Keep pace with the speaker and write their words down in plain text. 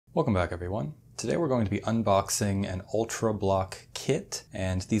Welcome back, everyone. Today we're going to be unboxing an UltraBlock kit,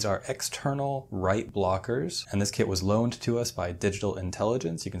 and these are external write blockers, and this kit was loaned to us by Digital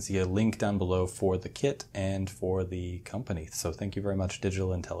Intelligence. You can see a link down below for the kit and for the company, so thank you very much,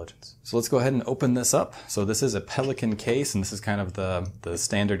 Digital Intelligence. So let's go ahead and open this up. So this is a Pelican case, and this is kind of the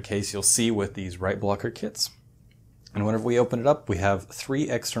standard case you'll see with these write blocker kits. And whenever we open it up, we have 3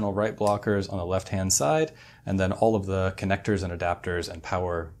 external write blockers on the left-hand side, and then all of the connectors and adapters and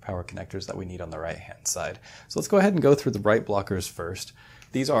power connectors that we need on the right-hand side. So let's go ahead and go through the write blockers first.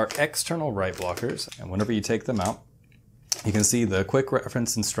 These are external write blockers, and whenever you take them out, you can see the quick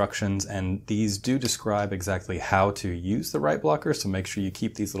reference instructions, and these do describe exactly how to use the write blocker, so make sure you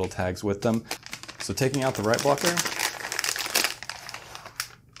keep these little tags with them. So taking out the write blocker,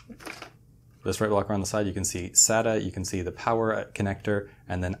 this write blocker on the side, you can see SATA, you can see the power connector,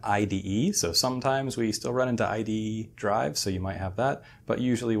 and then IDE. So sometimes we still run into IDE drives, so you might have that, but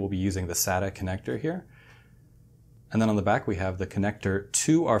usually we'll be using the SATA connector here. And then on the back, we have the connector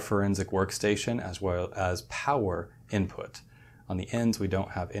to our forensic workstation as well as power input. On the ends, we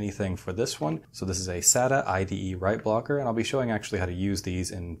don't have anything for this one. So this is a SATA IDE write blocker, and I'll be showing actually how to use these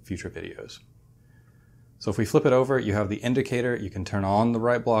in future videos. So if we flip it over, you have the indicator, you can turn on the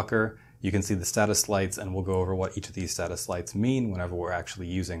write blocker, you can see the status lights, and we'll go over what each of these status lights mean whenever we're actually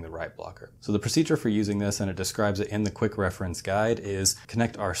using the write blocker. So the procedure for using this, and it describes it in the quick reference guide, is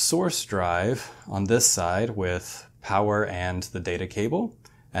connect our source drive on this side with power and the data cable,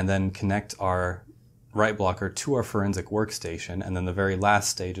 and then connect our write blocker to our forensic workstation, and then the very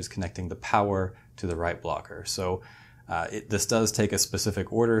last stage is connecting the power to the write blocker. So this does take a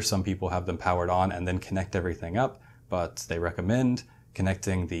specific order. Some people have them powered on and then connect everything up, but they recommend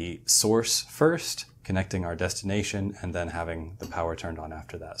connecting the source first, connecting our destination, and then having the power turned on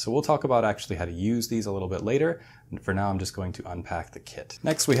after that. So we'll talk about actually how to use these a little bit later. And for now, I'm just going to unpack the kit.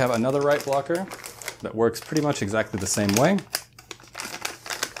 Next, we have another write blocker that works pretty much exactly the same way,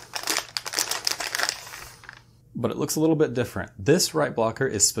 but it looks a little bit different. This write blocker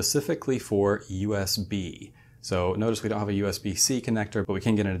is specifically for USB. So notice we don't have a USB-C connector, but we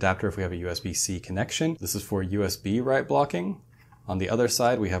can get an adapter if we have a USB-C connection. This is for USB write blocking. On the other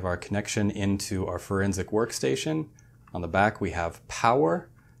side, we have our connection into our forensic workstation. On the back, we have power,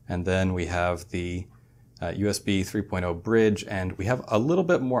 and then we have the USB 3.0 bridge, and we have a little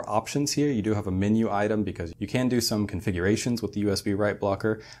bit more options here. You do have a menu item because you can do some configurations with the USB write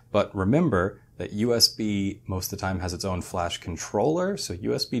blocker, but remember that USB most of the time has its own flash controller, so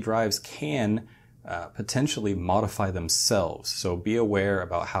USB drives can potentially modify themselves. So be aware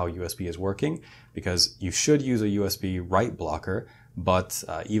about how USB is working, because you should use a USB write blocker, but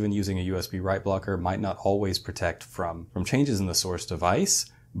even using a USB write blocker might not always protect from changes in the source device,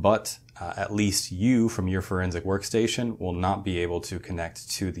 but at least you from your forensic workstation will not be able to connect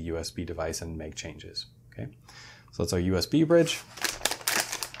to the USB device and make changes. Okay, so that's our USB bridge.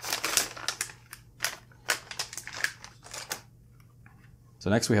 So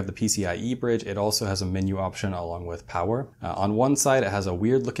next we have the PCIe bridge. It also has a menu option along with power. On one side it has a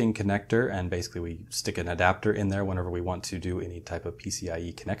weird looking connector, and basically we stick an adapter in there whenever we want to do any type of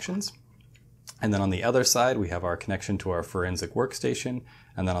PCIe connections. And then on the other side we have our connection to our forensic workstation,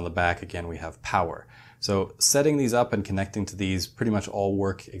 and then on the back again we have power. So setting these up and connecting to these pretty much all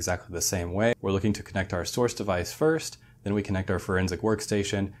work exactly the same way. We're looking to connect our source device first, then we connect our forensic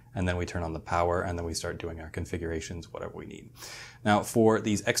workstation, and then we turn on the power, and then we start doing our configurations, whatever we need. Now, for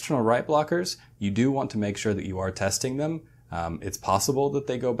these external write blockers, you do want to make sure that you are testing them. It's possible that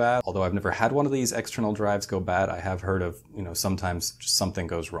they go bad, although I've never had one of these external drives go bad. I have heard of, sometimes just something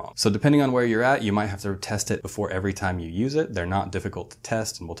goes wrong. So depending on where you're at, you might have to test it before every time you use it. They're not difficult to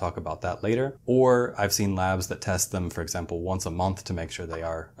test, and we'll talk about that later. Or I've seen labs that test them, for example, once a month to make sure they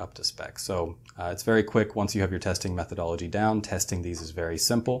are up to spec. So it's very quick. Once you have your testing methodology down, testing these is very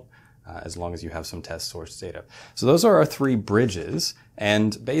simple. As long as you have some test source data. So those are our 3 bridges,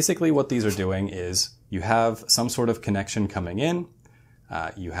 and basically what these are doing is you have some sort of connection coming in,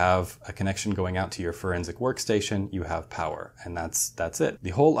 you have a connection going out to your forensic workstation, you have power, and that's it.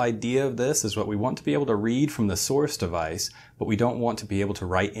 The whole idea of this is what we want to be able to read from the source device, but we don't want to be able to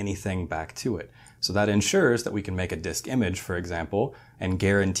write anything back to it. So that ensures that we can make a disk image, for example, and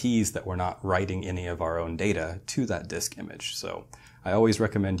guarantees that we're not writing any of our own data to that disk image. So I always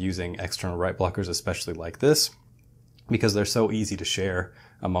recommend using external write blockers, especially like this, because they're so easy to share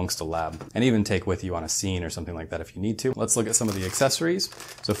amongst a lab and even take with you on a scene or something like that if you need to. Let's look at some of the accessories.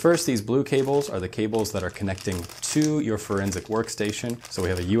 So first, these blue cables are the cables that are connecting to your forensic workstation. So we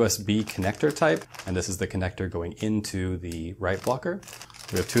have a USB connector type, and this is the connector going into the write blocker.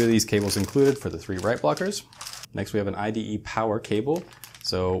 We have 2 of these cables included for the 3 write blockers. Next, we have an IDE power cable.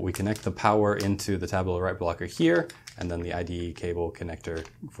 So we connect the power into the tableau right blocker here, and then the IDE cable connector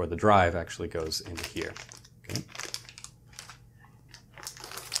for the drive actually goes into here. Okay.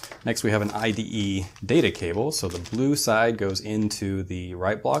 Next we have an IDE data cable. So the blue side goes into the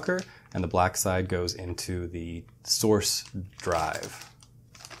right blocker and the black side goes into the source drive.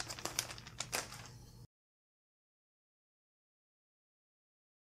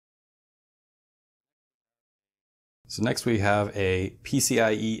 So next we have a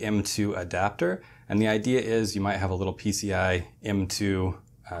PCIe M2 adapter, and the idea is you might have a little PCI M2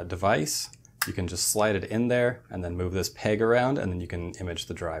 device. You can just slide it in there and then move this peg around, and then you can image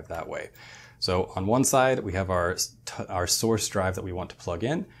the drive that way. So on one side we have our source drive that we want to plug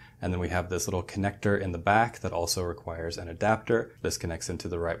in, and then we have this little connector in the back that also requires an adapter. This connects into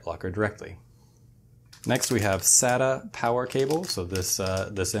the right blocker directly. Next we have SATA power cable. So this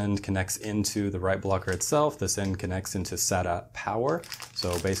end connects into the right blocker itself. This end connects into SATA power.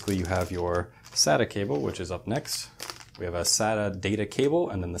 So basically you have your SATA cable, which is up next. We have a SATA data cable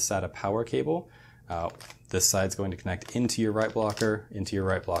and then the SATA power cable. This side's going to connect into your right blocker,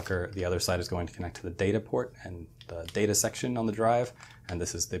 The other side is going to connect to the data port and the data section on the drive. And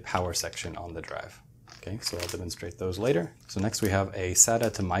this is the power section on the drive. Okay, so I'll demonstrate those later. So next we have a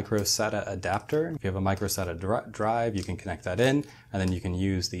SATA to micro SATA adapter. If you have a micro SATA drive, you can connect that in, and then you can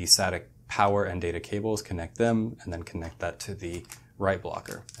use the SATA power and data cables, connect them, and then connect that to the right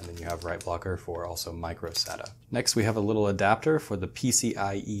blocker. And then you have right blocker for also micro SATA. Next we have a little adapter for the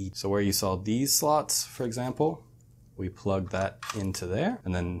PCIe. So where you saw these slots, for example, we plug that into there,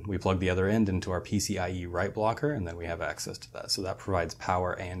 and then we plug the other end into our PCIe right blocker, and then we have access to that. So that provides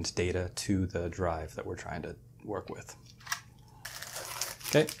power and data to the drive that we're trying to work with.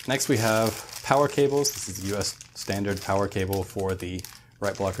 Okay, next we have power cables. This is the US standard power cable for the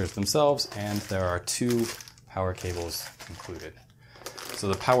right blockers themselves, and there are 2 power cables included. So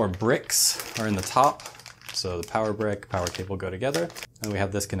the power bricks are in the top. So the power brick, power cable go together, and we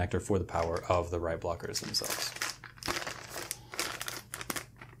have this connector for the power of the right blockers themselves.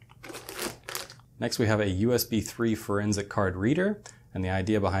 Next we have a USB 3 forensic card reader, and the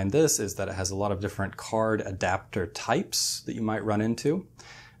idea behind this is that it has a lot of different card adapter types that you might run into,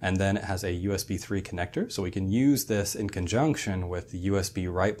 and then it has a USB 3 connector, so we can use this in conjunction with the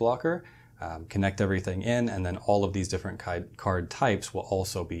USB right blocker, connect everything in, and then all of these different card types will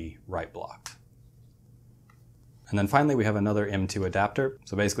also be right blocked. And then finally we have another M2 adapter.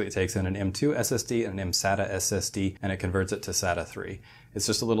 So basically it takes in an M2 SSD and an mSATA SSD and it converts it to SATA 3. It's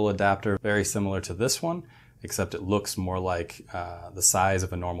just a little adapter very similar to this one, except it looks more like the size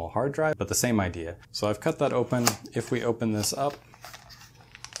of a normal hard drive, but the same idea. So I've cut that open. If we open this up,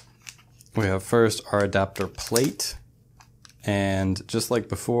 we have first our adapter plate. And just like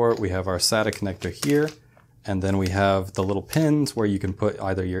before, we have our SATA connector here. And then we have the little pins where you can put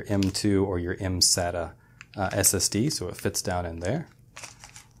either your M2 or your mSATA SSD, so it fits down in there.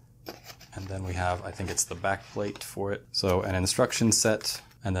 And then we have, I think it's the back plate for it. So an instruction set,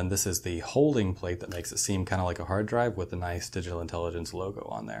 and then this is the holding plate that makes it seem kind of like a hard drive with the nice Digital Intelligence logo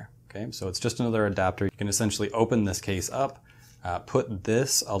on there. Okay, so it's just another adapter. You can essentially open this case up, put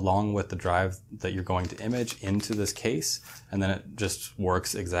this along with the drive that you're going to image into this case, and then it just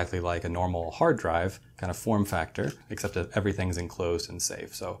works exactly like a normal hard drive kind of form factor, except that everything's enclosed and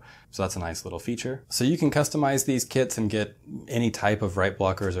safe. So that's a nice little feature. So you can customize these kits and get any type of right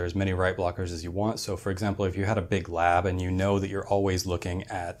blockers or as many right blockers as you want. So for example, if you had a big lab and you know that you're always looking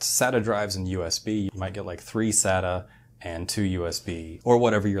at SATA drives and USB, you might get like 3 SATA and 2 USB, or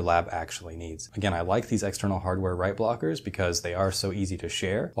whatever your lab actually needs. Again, I like these external hardware right blockers because they are so easy to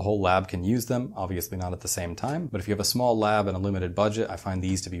share. A whole lab can use them, obviously not at the same time, but if you have a small lab and a limited budget, I find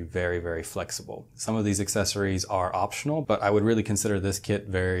these to be very, very flexible. Some of these accessories are optional, but I would really consider this kit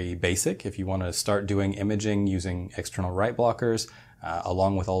very basic. If you want to start doing imaging using external right blockers,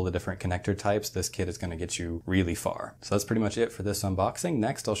 along with all the different connector types, this kit is going to get you really far. So that's pretty much it for this unboxing.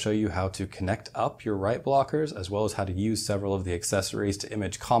 Next, I'll show you how to connect up your right blockers, as well as how to use several of the accessories to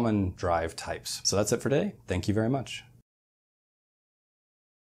image common drive types. So that's it for today. Thank you very much.